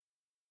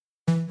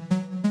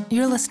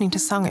You're listening to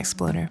Song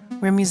Exploder,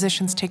 where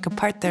musicians take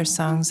apart their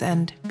songs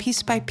and,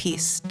 piece by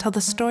piece, tell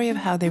the story of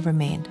how they were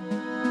made.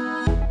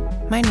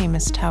 My name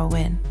is Tao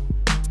Win.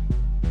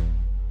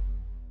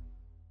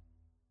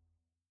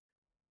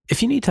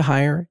 If you need to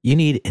hire, you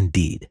need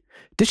Indeed.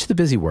 Ditch the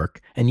busy work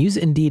and use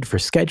Indeed for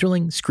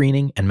scheduling,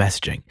 screening, and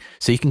messaging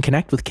so you can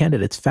connect with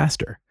candidates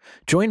faster.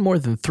 Join more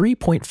than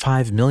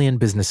 3.5 million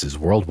businesses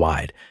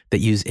worldwide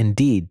that use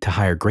Indeed to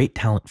hire great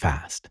talent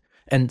fast.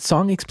 And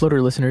Song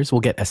Exploder listeners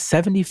will get a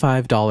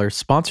 $75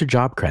 sponsored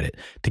job credit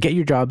to get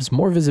your jobs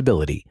more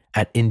visibility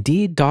at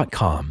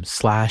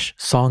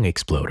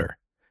Indeed.com/SongExploder.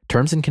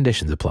 Terms and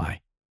conditions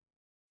apply.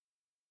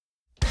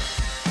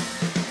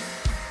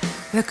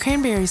 The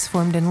Cranberries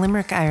formed in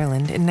Limerick,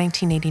 Ireland in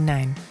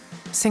 1989.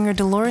 Singer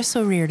Dolores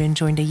O'Riordan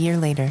joined a year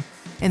later,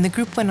 and the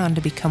group went on to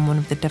become one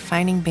of the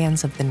defining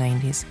bands of the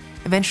 90s,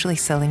 eventually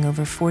selling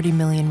over 40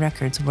 million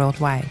records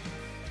worldwide.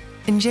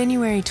 In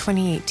January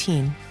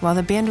 2018, while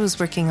the band was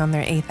working on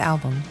their 8th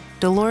album,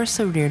 Dolores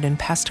O'Riordan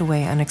passed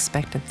away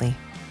unexpectedly.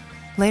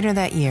 Later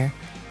that year,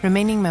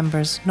 remaining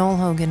members Noel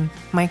Hogan,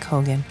 Mike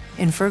Hogan,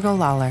 and Fergal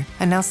Lawler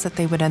announced that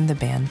they would end the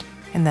band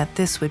and that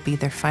this would be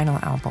their final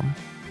album.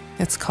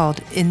 It's called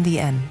In the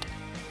End.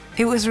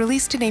 It was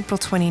released in April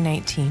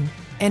 2019,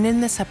 and in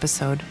this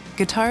episode,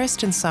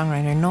 guitarist and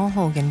songwriter Noel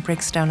Hogan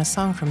breaks down a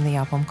song from the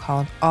album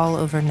called All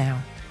Over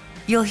Now.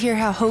 You'll hear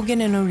how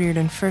Hogan and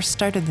O'Riordan first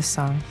started the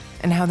song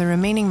and how the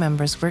remaining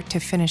members worked to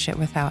finish it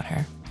without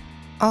her.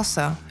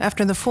 Also,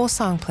 after the full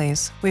song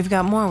plays, we've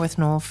got more with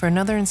Noel for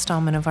another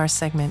installment of our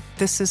segment,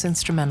 This is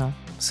Instrumental,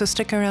 so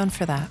stick around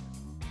for that.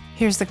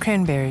 Here's the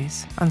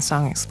Cranberries on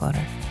Song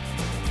Exploder.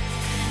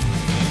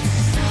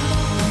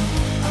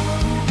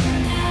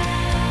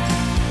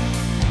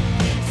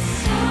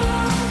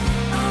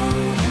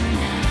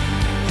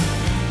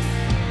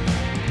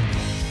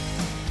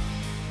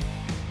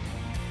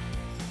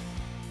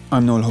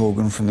 I'm Noel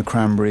Hogan from the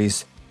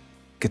Cranberries,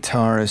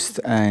 guitarist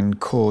and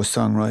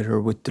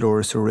co-songwriter with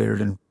Dolores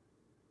O'Riordan.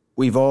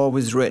 We've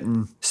always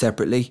written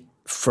separately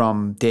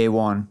from day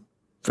one.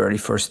 Very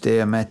first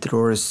day I met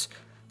Dolores,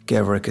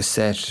 gave her a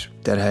cassette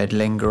that had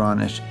Linger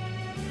on it,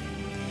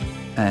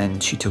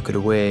 and she took it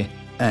away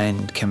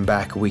and came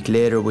back a week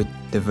later with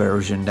the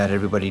version that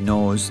everybody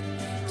knows.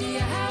 Do you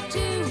have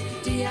to?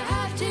 Do you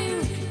have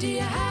to? Do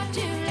you have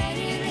to?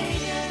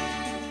 Later.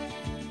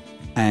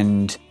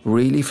 And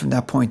really from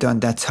that point on,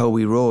 that's how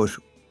we wrote.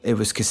 It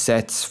was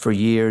cassettes for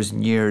years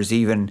and years.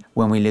 Even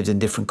when we lived in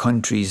different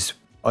countries,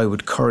 I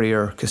would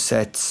courier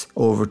cassettes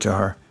over to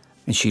her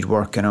and she'd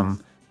work on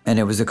them. And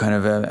it was a kind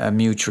of a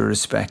mutual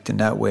respect in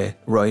that way,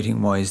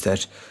 writing-wise,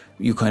 that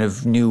you kind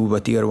of knew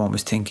what the other one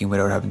was thinking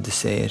without having to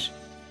say it.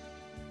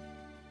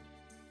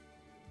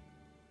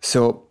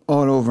 So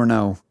All Over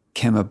Now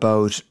came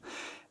about.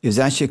 It was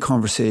actually a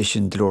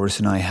conversation Dolores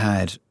and I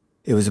had.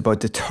 It was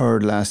about the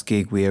third last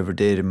gig we ever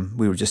did, and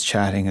we were just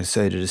chatting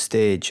outside of the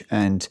stage,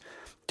 and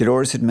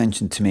Dolores had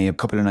mentioned to me a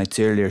couple of nights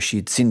earlier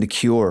she'd seen The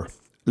Cure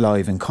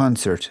live in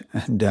concert,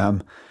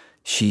 and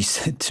she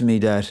said to me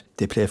that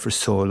they play for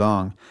so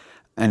long,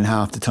 and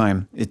half the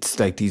time it's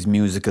like these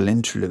musical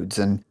interludes,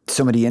 and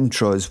some of the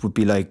intros would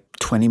be like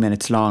 20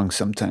 minutes long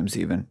sometimes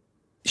even.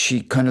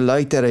 She kind of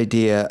liked that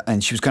idea,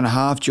 and she was kind of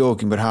half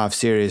joking but half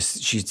serious.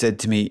 She said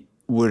to me,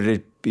 would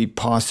it be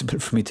possible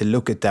for me to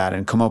look at that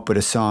and come up with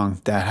a song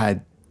that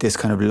had this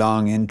kind of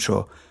long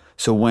intro,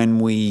 so when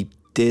we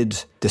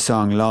did the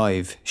song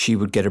live, she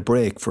would get a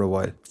break for a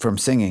while from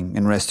singing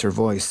and rest her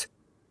voice.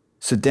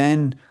 So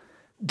then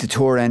the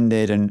tour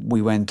ended and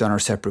we went on our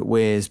separate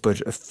ways,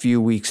 but a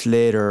few weeks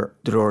later,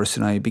 Dolores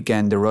and I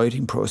began the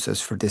writing process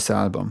for this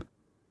album.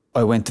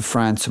 I went to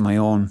France on my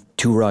own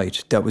to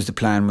write. That was the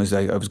plan, was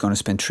I was going to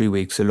spend 3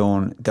 weeks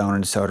alone down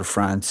in the south of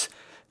France.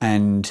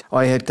 And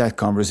I had that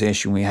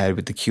conversation we had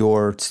with The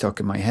Cure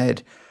stuck in my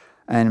head.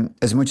 And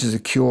as much as a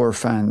Cure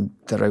fan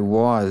that I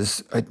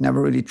was, I'd never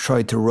really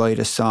tried to write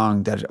a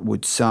song that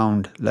would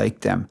sound like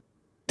them.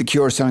 The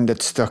Cure song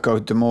that stuck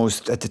out the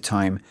most at the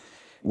time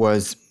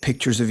was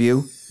Pictures of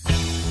You.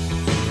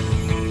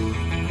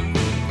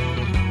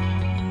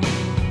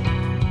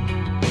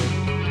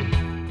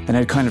 And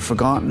I'd kind of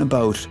forgotten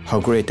about how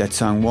great that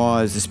song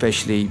was,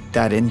 especially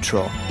that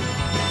intro.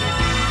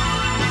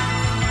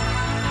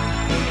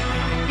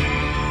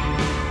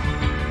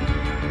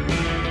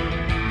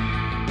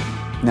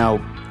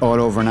 Now,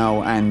 All Over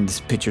Now and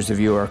Pictures of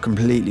You are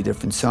completely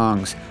different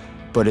songs,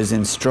 but as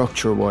in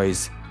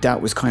structure-wise,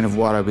 that was kind of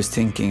what I was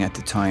thinking at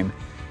the time.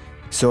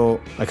 So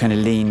I kind of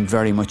leaned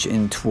very much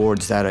in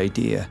towards that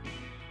idea.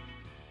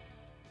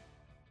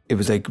 It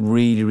was like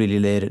really, really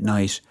late at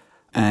night,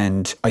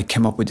 and I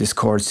came up with this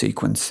chord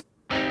sequence.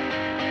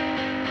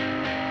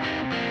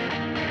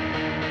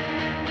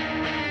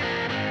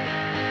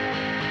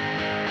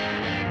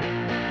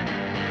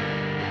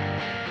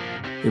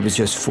 It was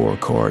just 4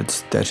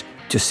 chords that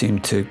just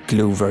seemed to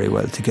glue very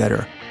well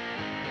together.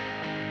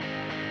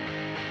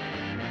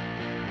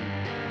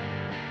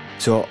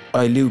 So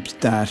I looped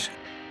that,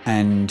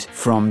 and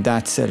from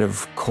that set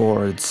of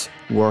chords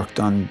worked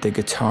on the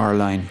guitar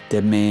line,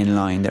 the main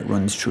line that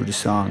runs through the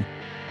song.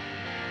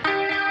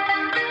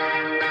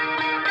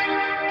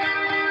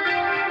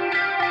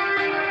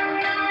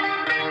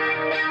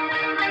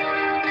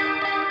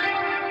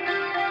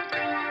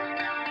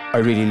 I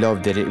really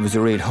loved it. It was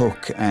a real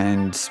hook,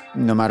 and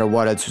no matter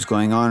what else was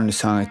going on in the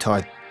song, I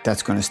thought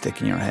that's going to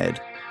stick in your head.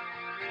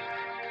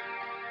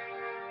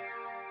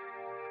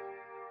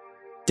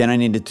 Then I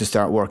needed to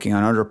start working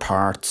on other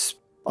parts.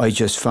 I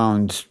just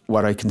found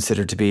what I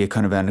consider to be a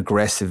kind of an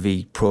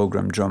aggressively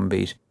programmed drum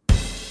beat.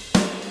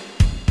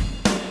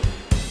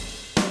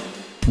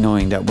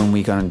 Knowing that when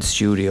we got in the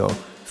studio,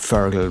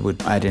 Fergal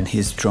would add in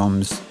his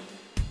drums.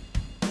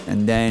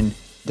 And then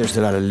there's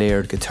a lot of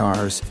layered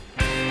guitars.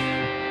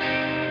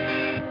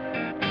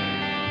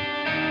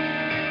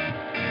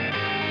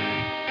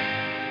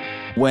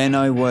 When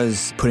I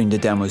was putting the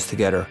demos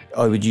together,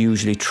 I would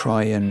usually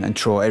try and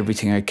throw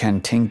everything I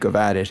can think of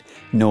at it,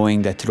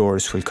 knowing that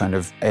Dolores will kind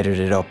of edit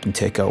it up and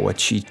take out what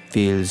she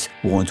feels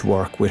won't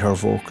work with her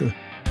vocal.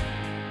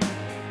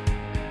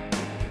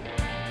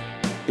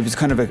 It was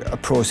kind of a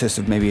process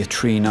of maybe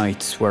 3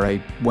 nights where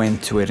I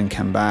went to it and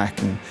came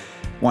back, and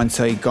once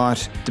I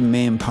got the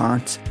main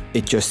parts,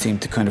 it just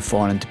seemed to kind of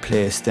fall into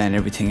place. Then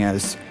everything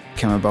else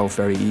came about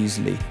very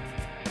easily.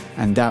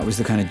 And that was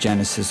the kind of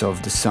genesis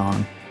of the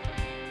song.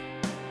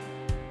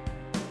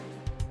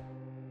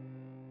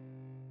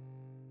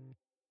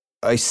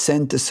 I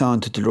sent the song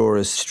to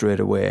Dolores straight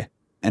away,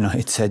 and I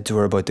had said to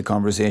her about the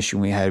conversation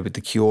we had with the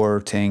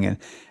Cure thing,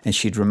 and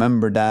she'd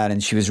remembered that,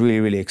 and she was really,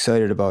 really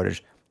excited about it.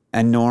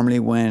 And normally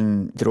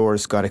when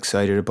Dolores got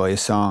excited by a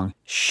song,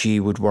 she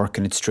would work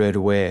on it straight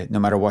away, no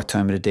matter what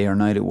time of the day or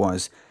night it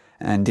was.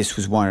 And this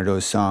was one of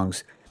those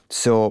songs.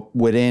 So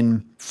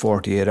within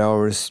 48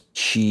 hours,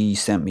 she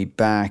sent me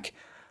back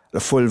a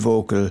full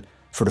vocal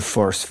for the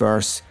first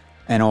verse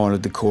and all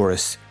of the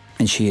chorus.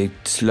 And she had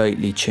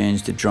slightly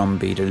changed the drum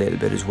beat a little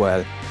bit as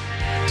well.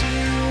 Do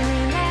you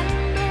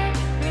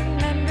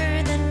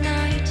remember the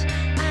night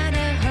at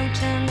a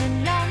hotel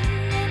in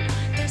London?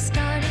 They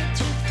started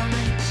to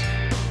fight.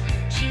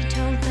 She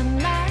told the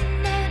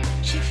man that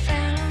she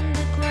fell on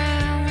the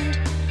ground.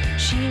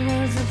 She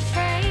was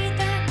afraid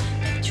that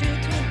the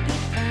truth would be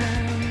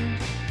found.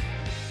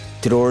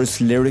 Dolores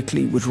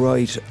lyrically would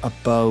write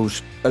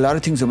about a lot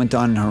of things that went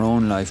on in her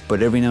own life,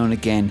 but every now and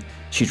again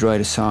she'd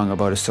write a song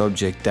about a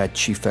subject that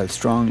she felt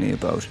strongly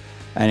about.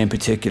 And in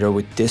particular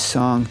with this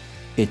song,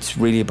 it's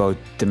really about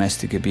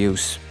domestic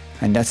abuse.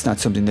 And that's not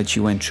something that she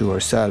went through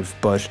herself,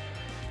 but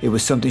it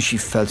was something she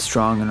felt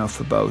strong enough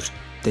about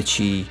that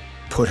she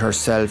put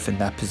herself in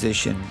that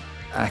position,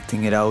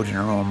 acting it out in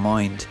her own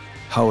mind,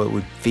 how it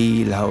would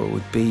feel, how it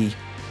would be.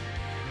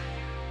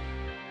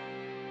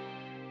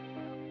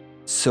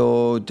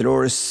 So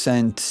Dolores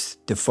sent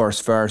the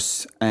first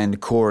verse and the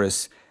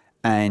chorus,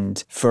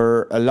 and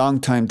for a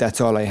long time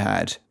that's all I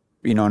had,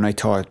 and I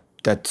thought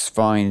that's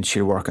fine,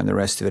 she'll work on the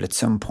rest of it at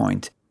some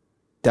point.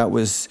 That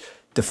was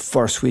the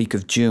first week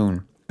of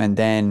June, and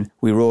then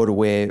we rode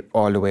away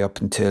all the way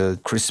up until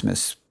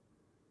Christmas.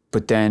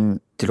 But then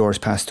Dolores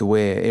passed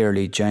away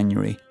early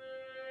January.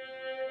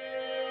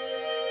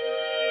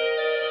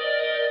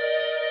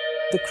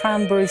 The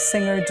Cranberry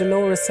singer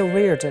Dolores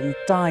O'Riordan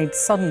died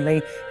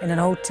suddenly in an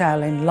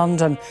hotel in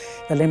London.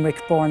 The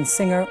Limerick-born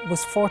singer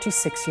was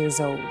 46 years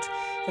old.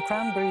 The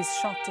Cranberries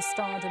shot to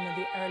stardom in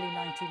the early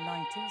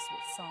 1990s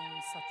with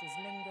songs such as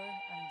Linger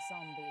and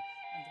Zombie,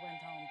 and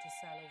went on to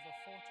sell over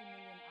 40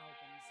 million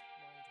albums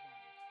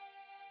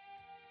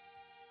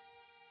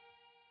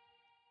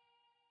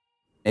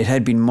worldwide. It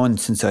had been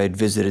months since I had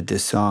visited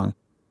this song,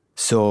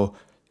 so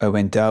I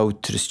went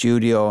out to the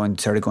studio and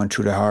started going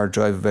through the hard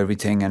drive of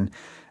everything, and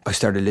I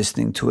started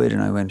listening to it,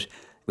 and I went,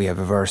 we have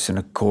a verse and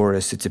a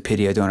chorus, it's a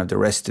pity I don't have the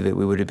rest of it,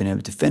 we would have been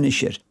able to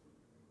finish it.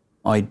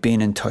 I'd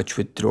been in touch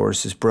with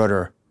Dolores'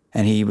 brother,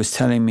 and he was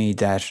telling me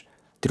that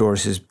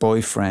Dolores'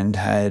 boyfriend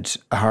had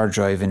a hard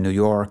drive in New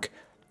York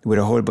with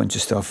a whole bunch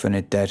of stuff in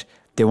it that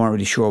they weren't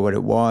really sure what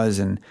it was,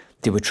 and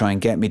they would try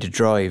and get me to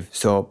drive.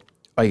 So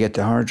I get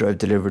the hard drive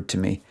delivered to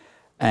me,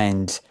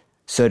 and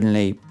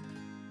suddenly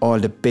all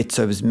the bits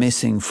I was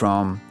missing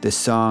from the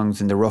songs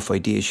and the rough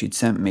ideas she'd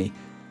sent me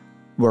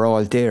were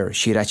all there.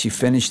 She had actually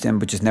finished them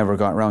but just never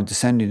got around to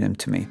sending them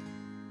to me.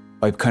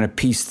 I kind of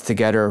pieced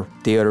together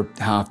the other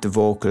half, the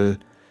vocal,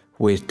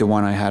 with the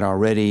one I had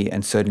already,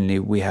 and suddenly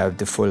we have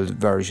the full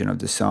version of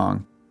the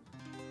song.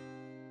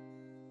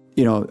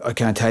 I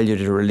can't tell you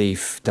the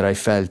relief that I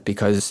felt,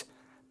 because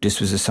this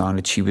was a song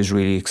that she was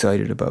really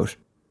excited about.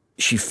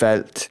 She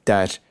felt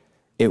that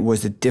it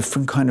was a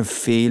different kind of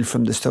feel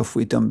from the stuff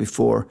we'd done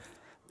before,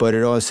 but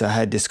it also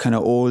had this kind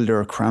of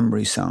older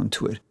Cranberry sound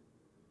to it.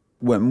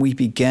 When we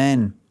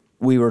began,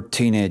 we were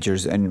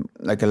teenagers, and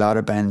like a lot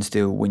of bands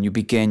do, when you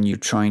begin, you're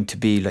trying to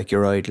be like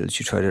your idols.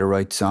 You try to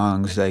write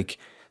songs like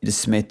The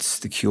Smiths,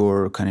 The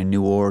Cure, kind of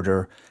New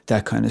Order,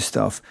 that kind of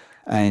stuff.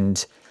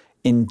 And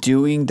in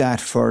doing that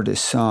for this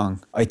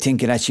song, I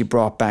think it actually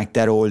brought back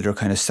that older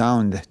kind of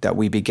sound that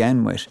we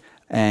began with.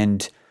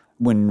 And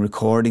when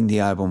recording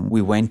the album,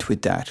 we went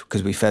with that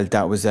because we felt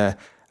that was the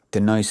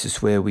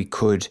nicest way we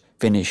could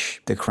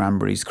finish the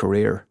Cranberries'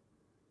 career.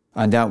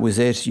 And that was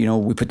it.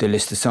 We put the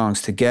list of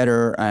songs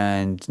together,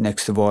 and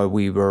next of all,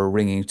 we were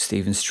ringing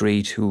Stephen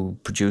Street, who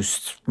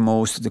produced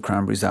most of the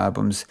Cranberries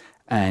albums,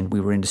 and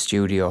we were in the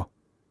studio.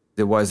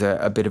 It was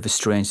a bit of a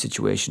strange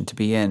situation to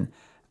be in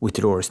with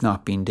Dolores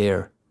not being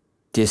there.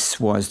 This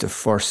was the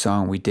first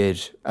song we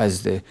did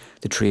as the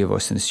three of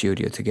us in the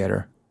studio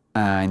together.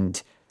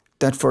 And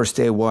that first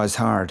day was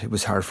hard. It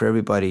was hard for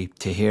everybody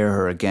to hear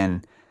her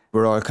again.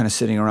 We're all kind of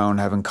sitting around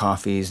having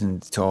coffees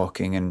and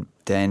talking, and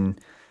then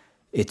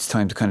it's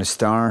time to kind of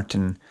start.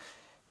 And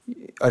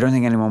I don't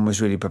think anyone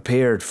was really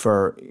prepared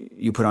for,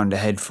 you put on the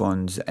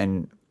headphones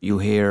and you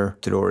hear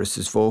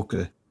Dolores'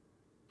 vocal.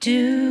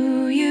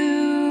 Do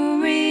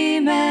you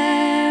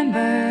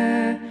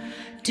remember?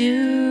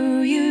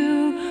 Do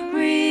you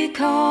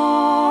recall?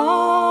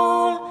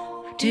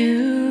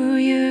 Do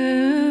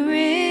you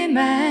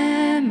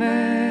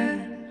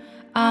remember?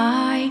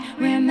 I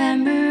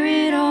remember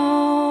it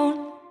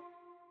all.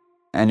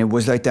 And it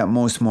was like that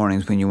most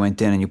mornings when you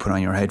went in and you put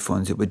on your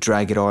headphones, it would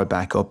drag it all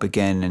back up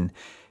again, and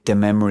the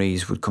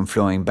memories would come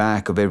flowing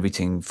back of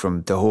everything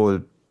from the whole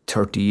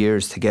 30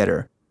 years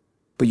together.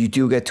 But you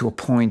do get to a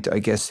point, I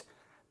guess,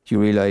 you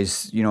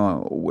realise,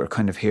 we're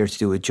kind of here to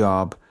do a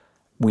job.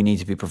 We need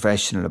to be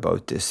professional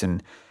about this.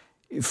 And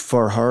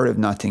for her, if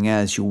nothing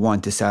else, you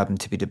want this album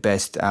to be the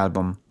best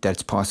album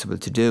that's possible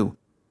to do.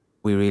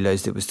 We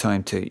realised it was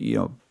time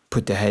to,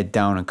 put the head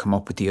down and come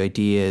up with the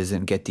ideas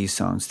and get these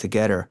songs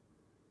together.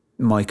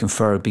 Mike and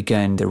Ferg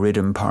began the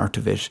rhythm part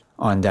of it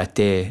on that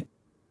day.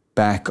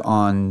 Back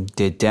on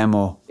the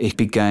demo, it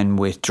began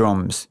with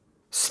drums.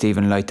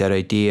 Stephen liked that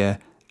idea,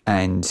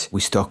 and we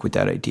stuck with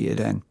that idea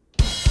then.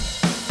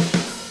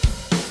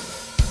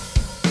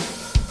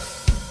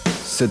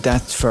 So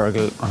that's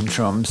Fergal on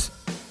drums.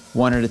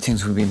 One of the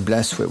things we've been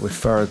blessed with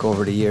Ferg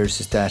over the years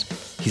is that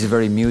he's a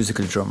very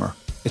musical drummer.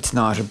 It's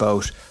not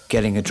about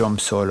getting a drum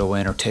solo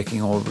in or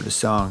taking over the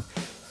song.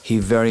 He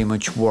very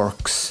much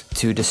works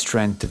to the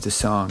strength of the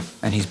song,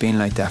 and he's been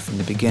like that from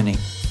the beginning.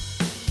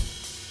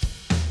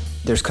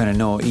 There's kind of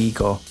no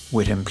ego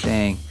with him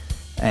playing,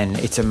 and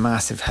it's a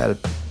massive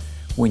help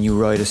when you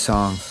write a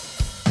song.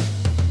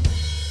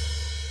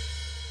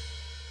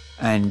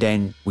 And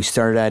then we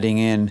started adding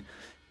in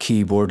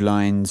keyboard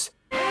lines.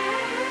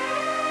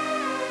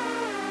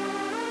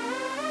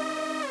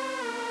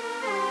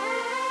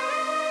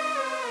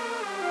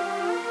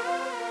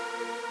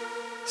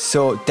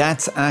 So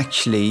that's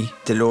actually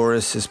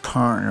Dolores'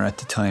 partner at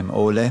the time,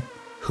 Ole,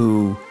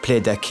 who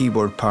played that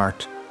keyboard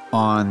part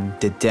on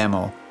the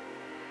demo.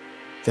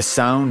 The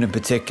sound in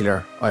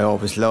particular, I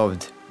always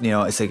loved.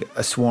 It's like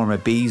a swarm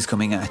of bees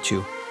coming at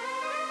you.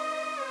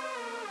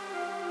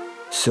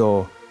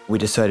 So we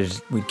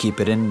decided we'd keep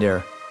it in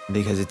there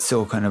because it's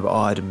so kind of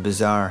odd and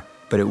bizarre,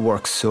 but it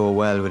works so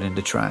well within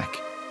the track.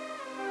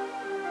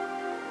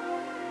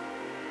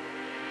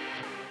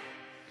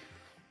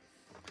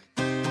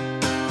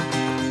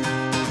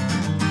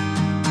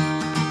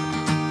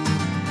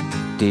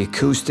 The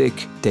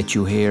acoustic that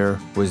you hear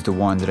was the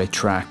one that I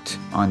tracked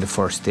on the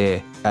first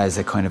day as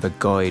a kind of a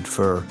guide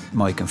for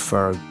Mike and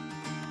Ferg.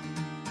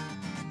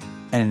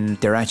 And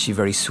they're actually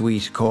very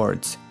sweet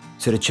chords.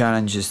 So the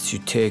challenge is to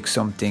take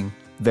something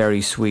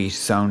very sweet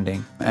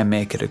sounding and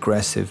make it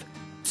aggressive.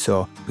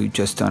 So we've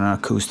just done an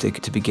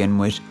acoustic to begin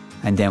with,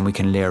 and then we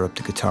can layer up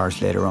the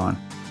guitars later on.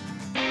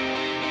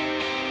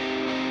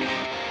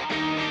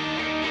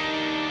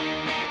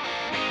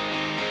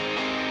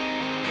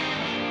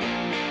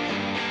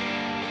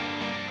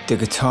 The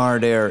guitar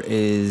there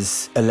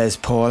is a Les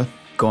Paul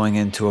going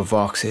into a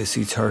Vox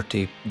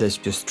AC30 that's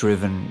just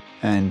driven,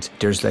 and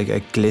there's like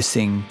a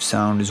glissing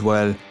sound as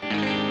well.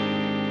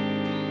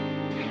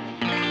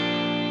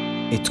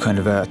 It's kind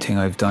of a thing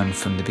I've done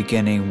from the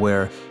beginning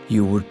where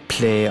you would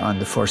play on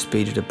the first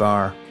beat of the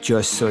bar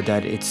just so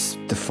that it's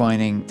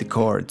defining the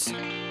chords,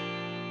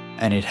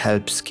 and it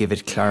helps give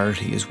it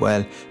clarity as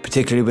well,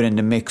 particularly within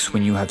the mix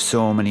when you have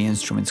so many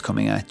instruments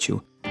coming at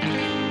you.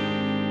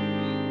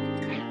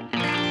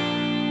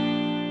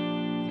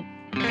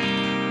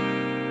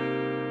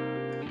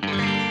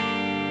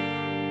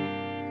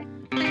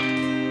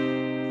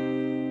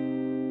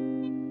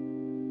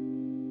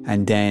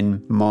 And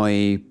then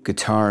my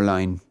guitar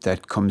line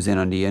that comes in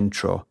on the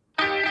intro.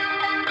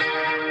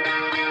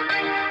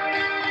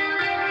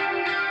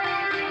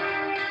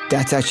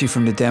 That's actually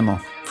from the demo,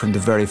 from the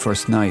very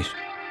first night.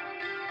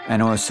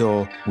 And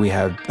also we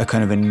have a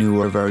kind of a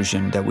newer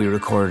version that we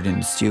recorded in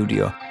the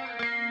studio.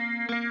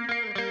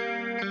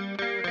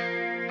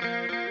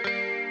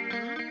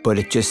 But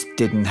it just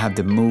didn't have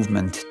the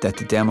movement that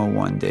the demo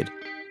one did.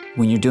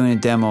 When you're doing a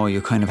demo,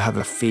 you kind of have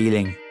a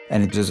feeling,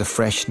 and there's a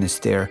freshness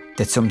there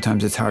that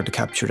sometimes it's hard to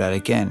capture that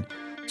again.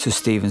 So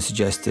Stephen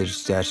suggested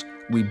that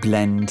we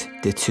blend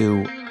the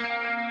two.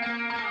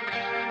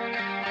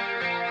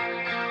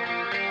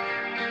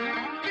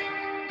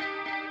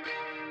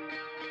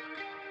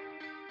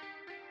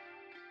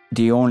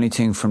 The only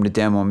thing from the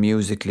demo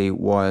musically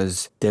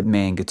was the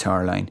main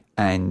guitar line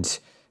and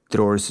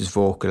Dolores'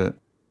 vocal.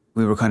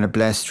 We were kind of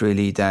blessed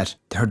really that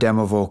her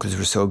demo vocals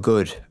were so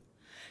good.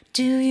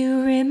 Do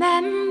you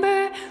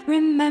remember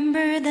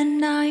the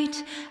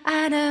night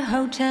at a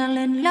hotel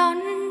in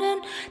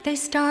London? They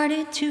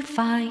started to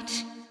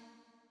fight.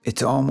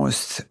 It's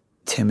almost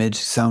timid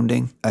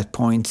sounding at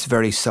points,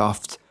 very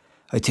soft.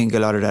 I think a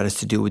lot of that is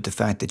to do with the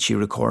fact that she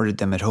recorded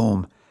them at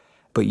home,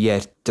 but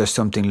yet there's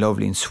something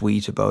lovely and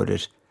sweet about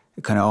it,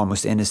 kind of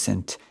almost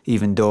innocent,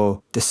 even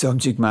though the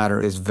subject matter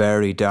is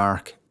very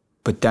dark.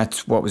 But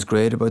that's what was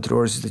great about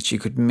Dolores, is that she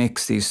could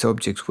mix these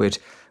subjects with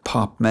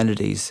pop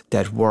melodies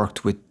that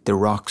worked with the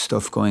rock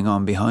stuff going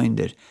on behind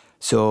it.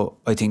 So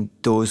I think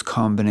those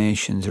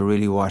combinations are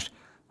really what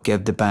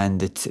gave the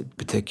band its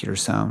particular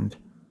sound.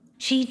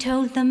 She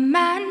told the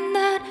man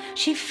that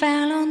she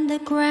fell on the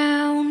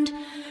ground.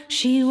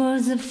 She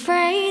was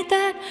afraid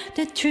that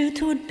the truth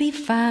would be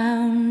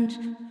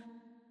found.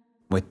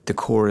 With the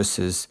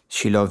choruses,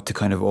 she loved to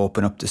kind of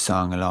open up the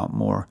song a lot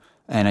more.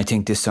 And I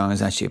think this song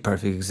is actually a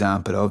perfect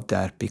example of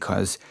that,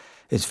 because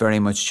it's very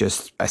much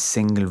just a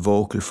single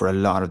vocal for a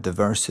lot of the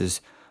verses.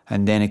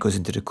 And then it goes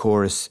into the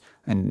chorus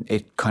and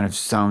it kind of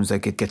sounds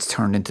like it gets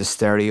turned into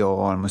stereo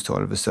almost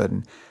all of a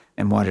sudden.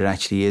 And what it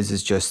actually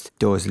is just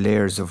those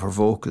layers of her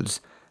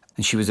vocals.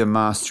 And she was a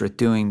master at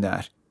doing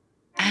that.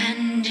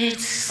 And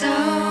it's so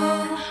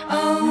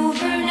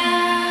over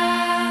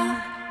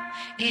now.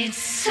 It's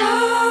so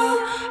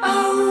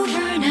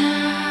over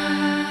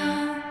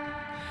now.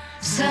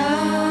 So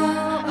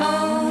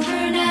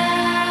over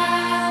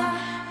now.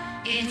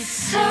 It's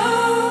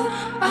so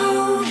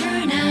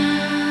over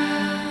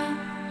now.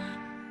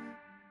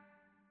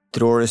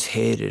 Dolores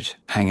hated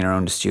hanging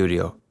around the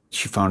studio.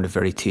 She found it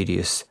very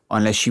tedious,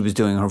 unless she was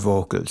doing her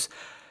vocals.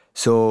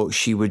 So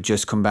she would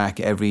just come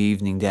back every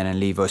evening then and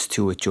leave us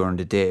to it during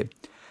the day.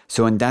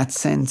 So in that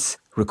sense,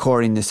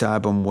 recording this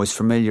album was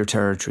familiar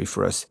territory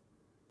for us.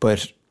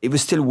 But it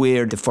was still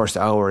weird the first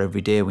hour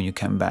every day when you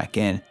came back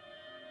in.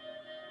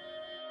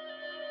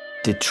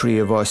 The three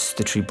of us,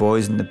 the three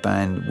boys in the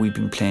band, we've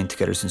been playing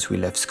together since we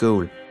left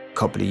school, a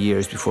couple of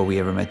years before we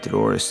ever met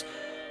Dolores.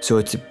 So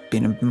it's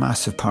been a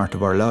massive part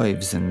of our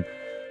lives, and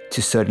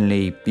to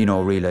suddenly,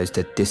 realise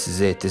that this is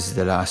it, this is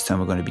the last time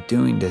we're going to be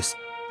doing this.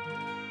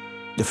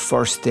 The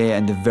first day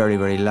and the very,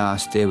 very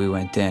last day we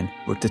went in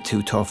were the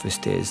two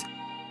toughest days.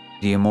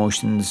 The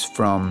emotions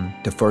from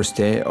the first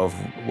day of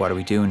what are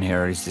we doing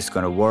here, is this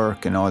going to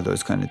work, and all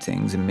those kind of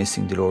things, and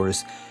missing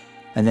Dolores.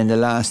 And then the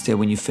last day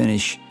when you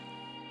finish,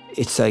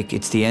 it's like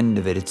it's the end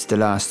of it. It's the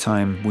last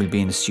time we'll be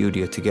in the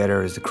studio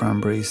together as the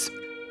Cranberries.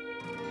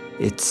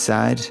 It's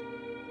sad.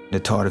 The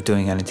thought of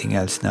doing anything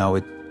else now,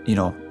 it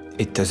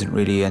doesn't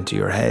really enter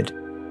your head.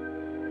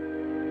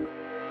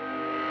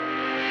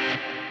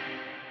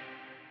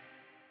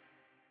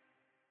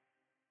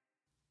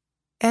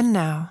 And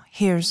now,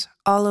 here's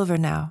All Over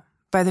Now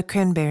by the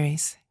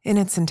Cranberries in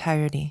its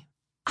entirety.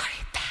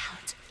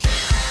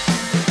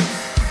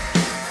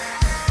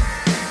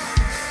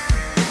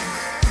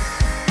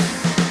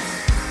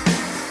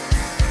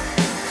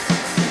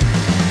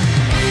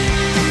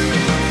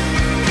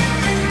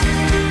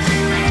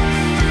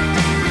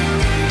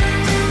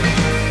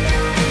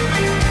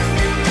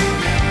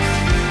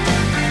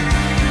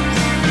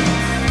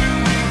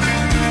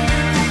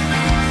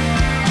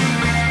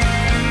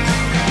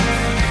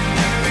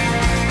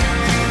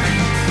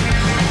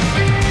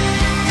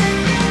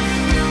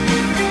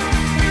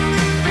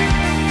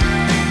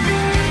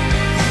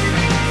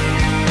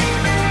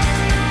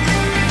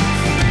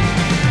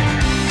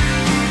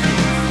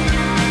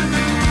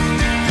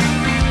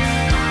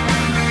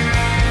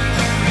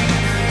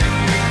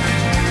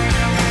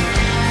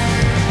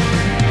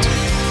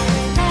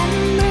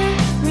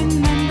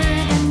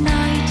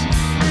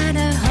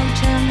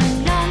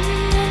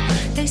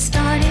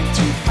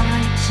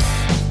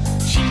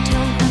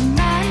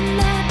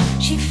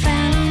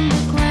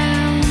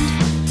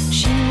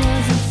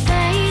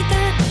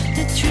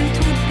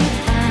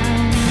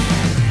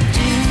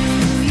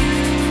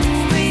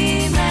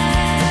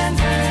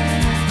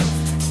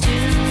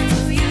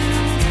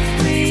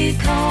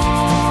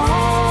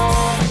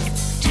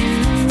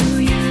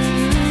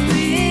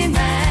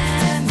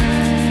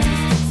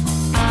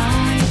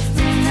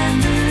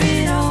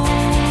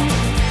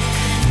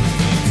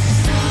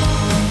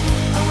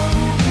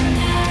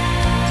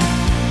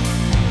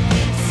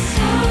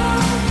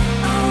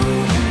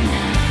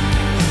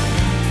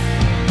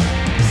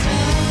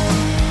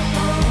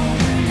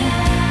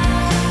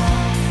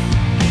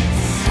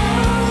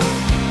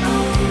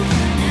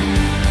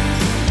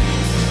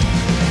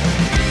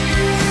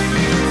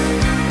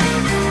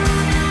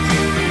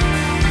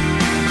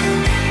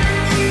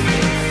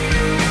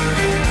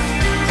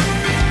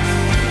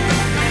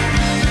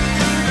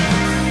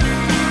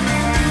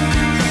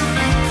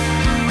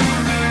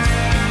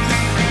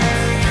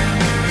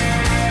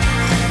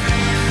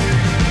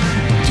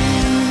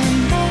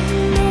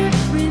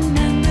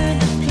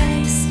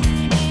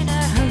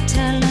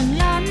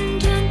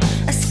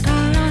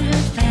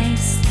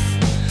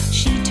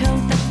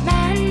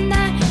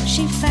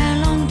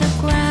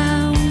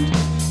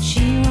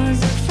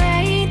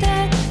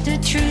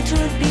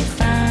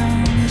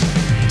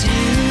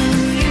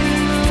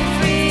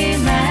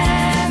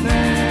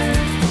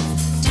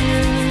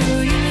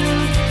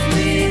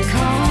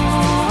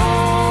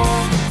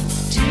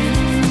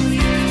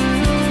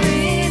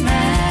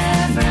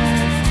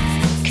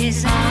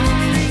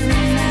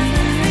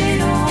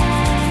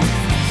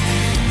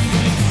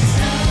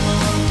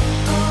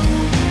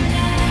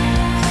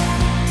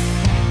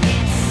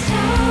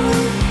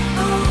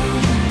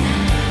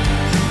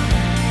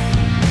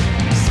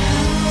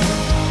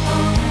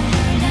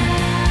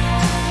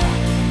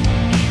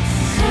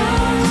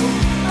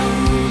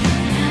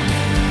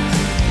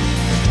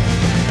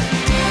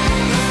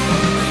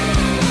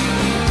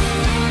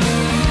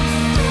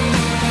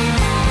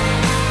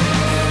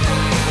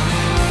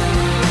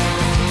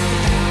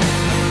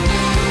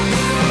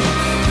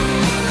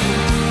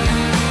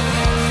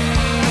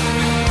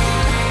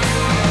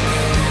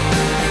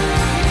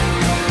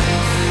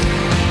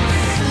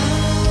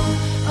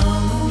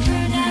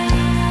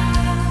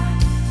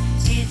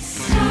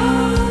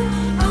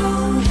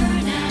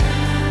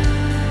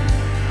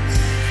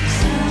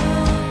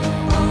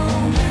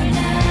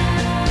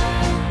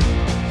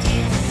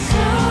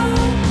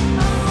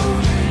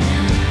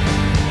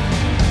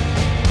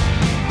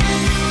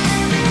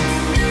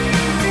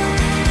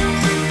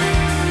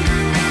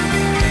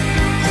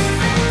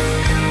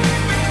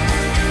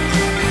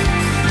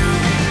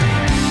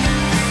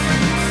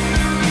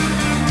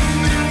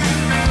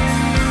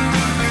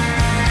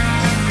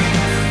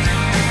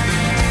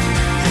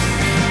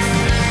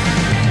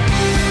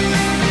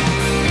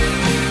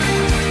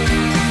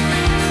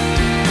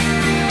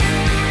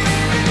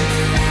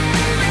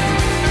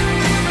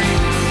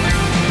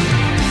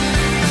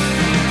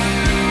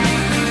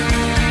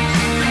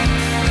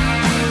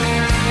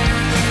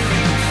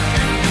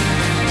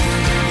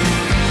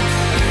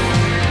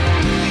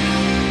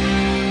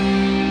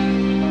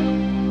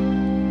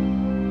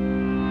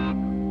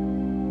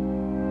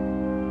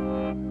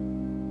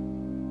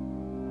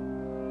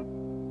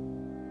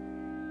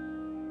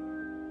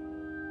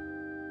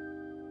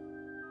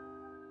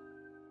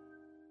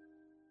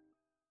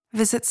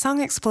 Visit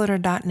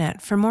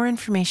songexploder.net for more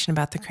information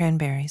about the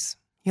Cranberries.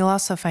 You'll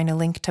also find a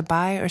link to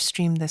buy or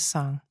stream this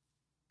song.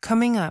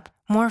 Coming up,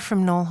 more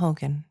from Noel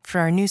Hogan for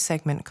our new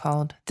segment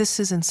called This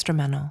is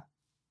Instrumental.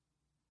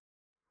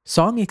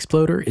 Song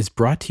Exploder is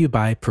brought to you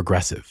by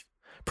Progressive.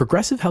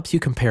 Progressive helps you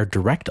compare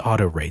direct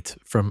auto rates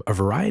from a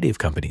variety of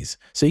companies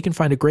so you can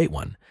find a great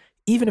one,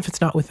 even if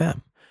it's not with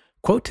them.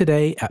 Quote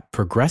today at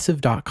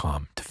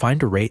progressive.com to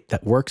find a rate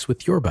that works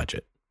with your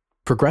budget.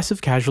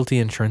 Progressive Casualty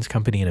Insurance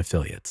Company and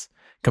Affiliates.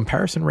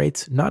 Comparison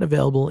rates not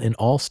available in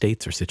all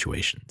states or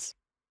situations.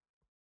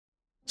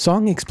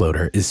 Song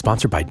Exploder is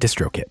sponsored by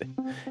DistroKid.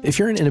 If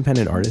you're an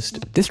independent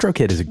artist,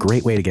 DistroKid is a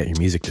great way to get your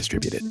music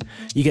distributed.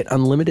 You get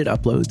unlimited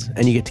uploads,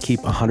 and you get to keep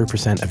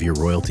 100% of your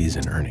royalties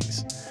and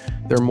earnings.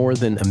 There are more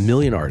than 1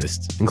 million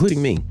artists,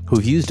 including me, who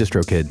have used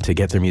DistroKid to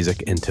get their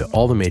music into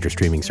all the major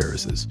streaming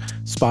services: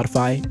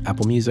 Spotify,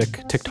 Apple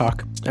Music,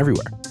 TikTok,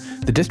 everywhere.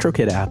 The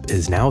DistroKid app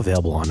is now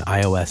available on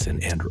iOS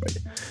and Android.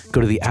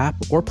 Go to the app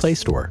or Play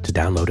Store to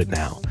download it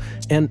now.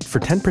 And for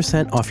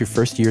 10% off your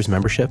first year's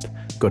membership,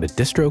 go to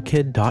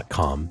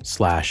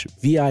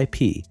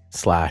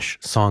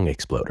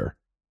distrokid.com/VIP/songexploder.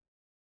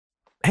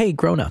 Hey,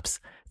 grown-ups,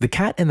 the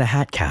Cat in the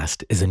Hat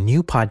Cast is a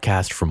new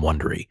podcast from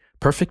Wondery,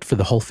 perfect for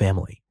the whole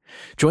family.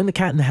 Join the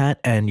Cat in the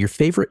Hat and your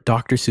favorite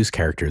Dr. Seuss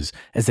characters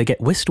as they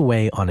get whisked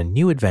away on a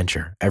new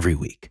adventure every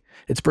week.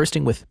 It's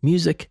bursting with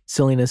music,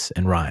 silliness,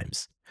 and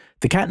rhymes.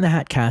 The Cat in the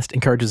Hat Cast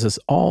encourages us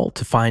all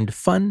to find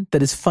fun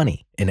that is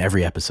funny in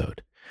every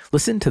episode.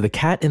 Listen to the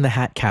Cat in the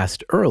Hat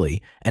Cast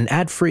early and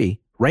ad-free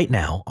right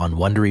now on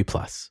Wondery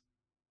Plus.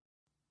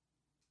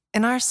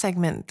 In our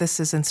segment, This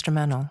is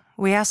Instrumental,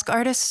 we ask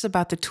artists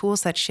about the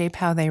tools that shape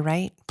how they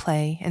write,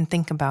 play, and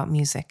think about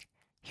music.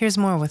 Here's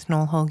more with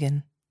Noel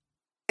Hogan.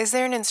 Is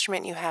there an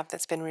instrument you have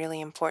that's been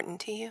really important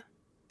to you?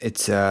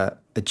 It's a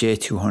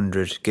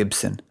J200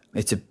 Gibson.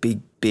 It's a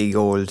big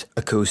old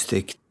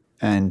acoustic,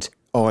 and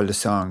all the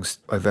songs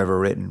I've ever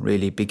written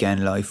really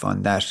began life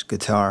on that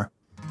guitar.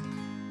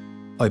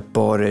 I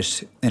bought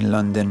it in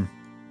London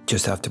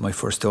just after my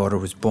first daughter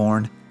was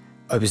born.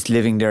 I was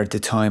living there at the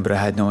time, but I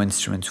had no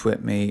instruments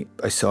with me.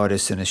 I saw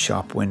this in a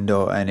shop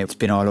window, and it's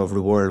been all over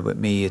the world with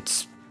me.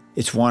 It's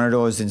one of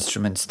those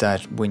instruments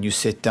that when you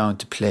sit down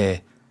to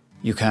play,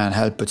 you can't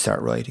help but start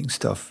writing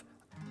stuff.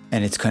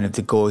 And it's kind of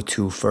the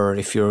go-to for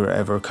if you're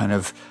ever kind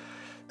of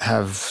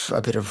have a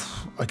bit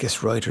of, I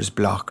guess, writer's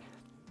block.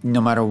 No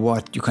matter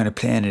what you kind of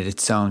play in it, it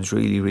sounds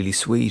really, really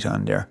sweet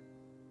on there.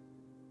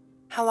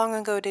 How long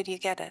ago did you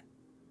get it?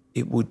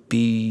 It would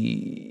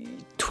be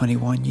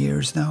 21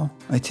 years now,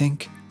 I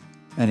think.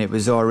 And it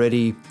was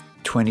already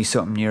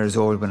 20-something years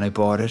old when I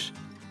bought it.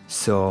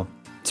 So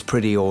it's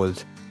pretty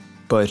old.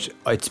 But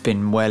it's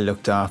been well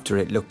looked after.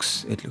 It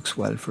looks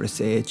well for its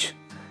age.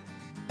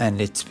 And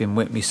it's been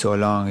with me so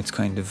long, it's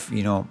kind of,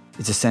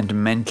 it's a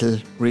sentimental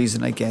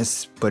reason, I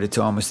guess, but it's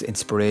almost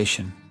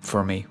inspiration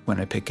for me when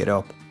I pick it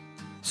up.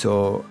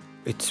 So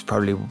it's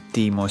probably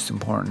the most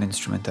important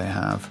instrument I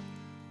have.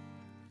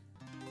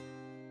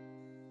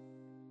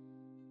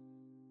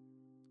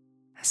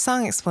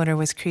 Song Exploder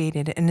was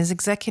created and is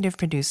executive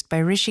produced by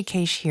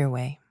Rishikesh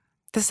Hirway.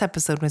 This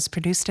episode was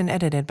produced and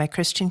edited by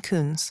Christian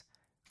Coons.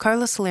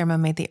 Carlos Lerma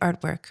made the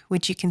artwork,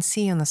 which you can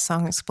see on the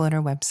Song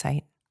Exploder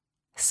website.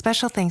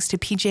 Special thanks to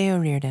PJ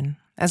O'Riordan,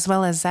 as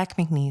well as Zach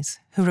McNeese,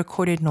 who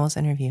recorded Noel's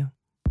interview.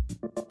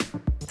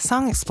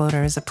 Song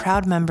Exploder is a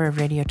proud member of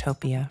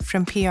Radiotopia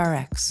from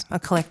PRX, a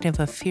collective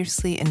of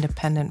fiercely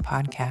independent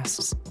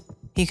podcasts.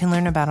 You can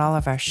learn about all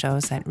of our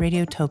shows at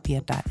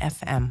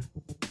radiotopia.fm.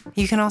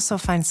 You can also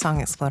find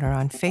Song Exploder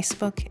on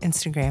Facebook,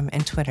 Instagram,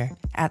 and Twitter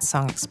at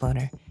Song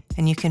Exploder,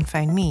 and you can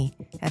find me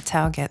at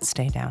Tao Get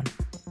Stay Down.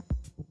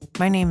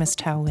 My name is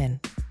Tao Win.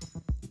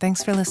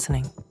 Thanks for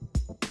listening.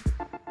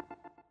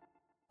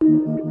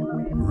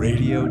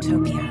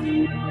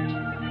 Radiotopia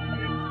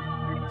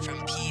from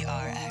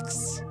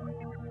PRX.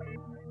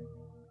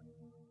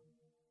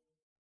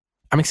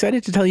 I'm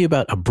excited to tell you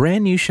about a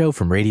brand new show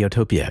from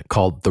Radiotopia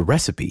called The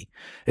Recipe.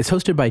 It's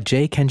hosted by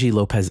J. Kenji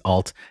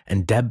Lopez-Alt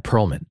and Deb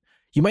Perlman.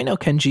 You might know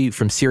Kenji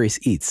from Serious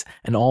Eats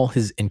and all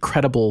his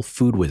incredible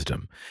food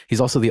wisdom.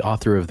 He's also the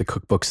author of the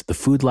cookbooks The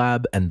Food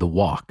Lab and The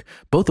Walk,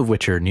 both of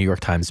which are New York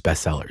Times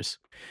bestsellers.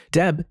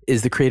 Deb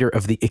is the creator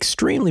of the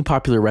extremely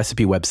popular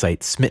recipe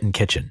website Smitten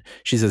Kitchen.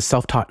 She's a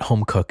self-taught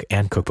home cook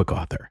and cookbook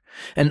author.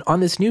 And on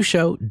this new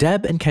show,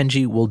 Deb and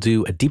Kenji will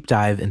do a deep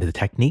dive into the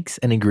techniques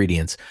and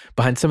ingredients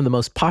behind some of the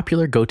most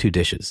popular go-to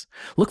dishes.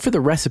 Look for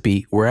The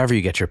Recipe wherever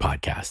you get your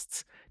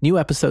podcasts. New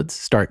episodes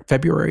start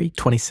February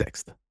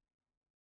 26th.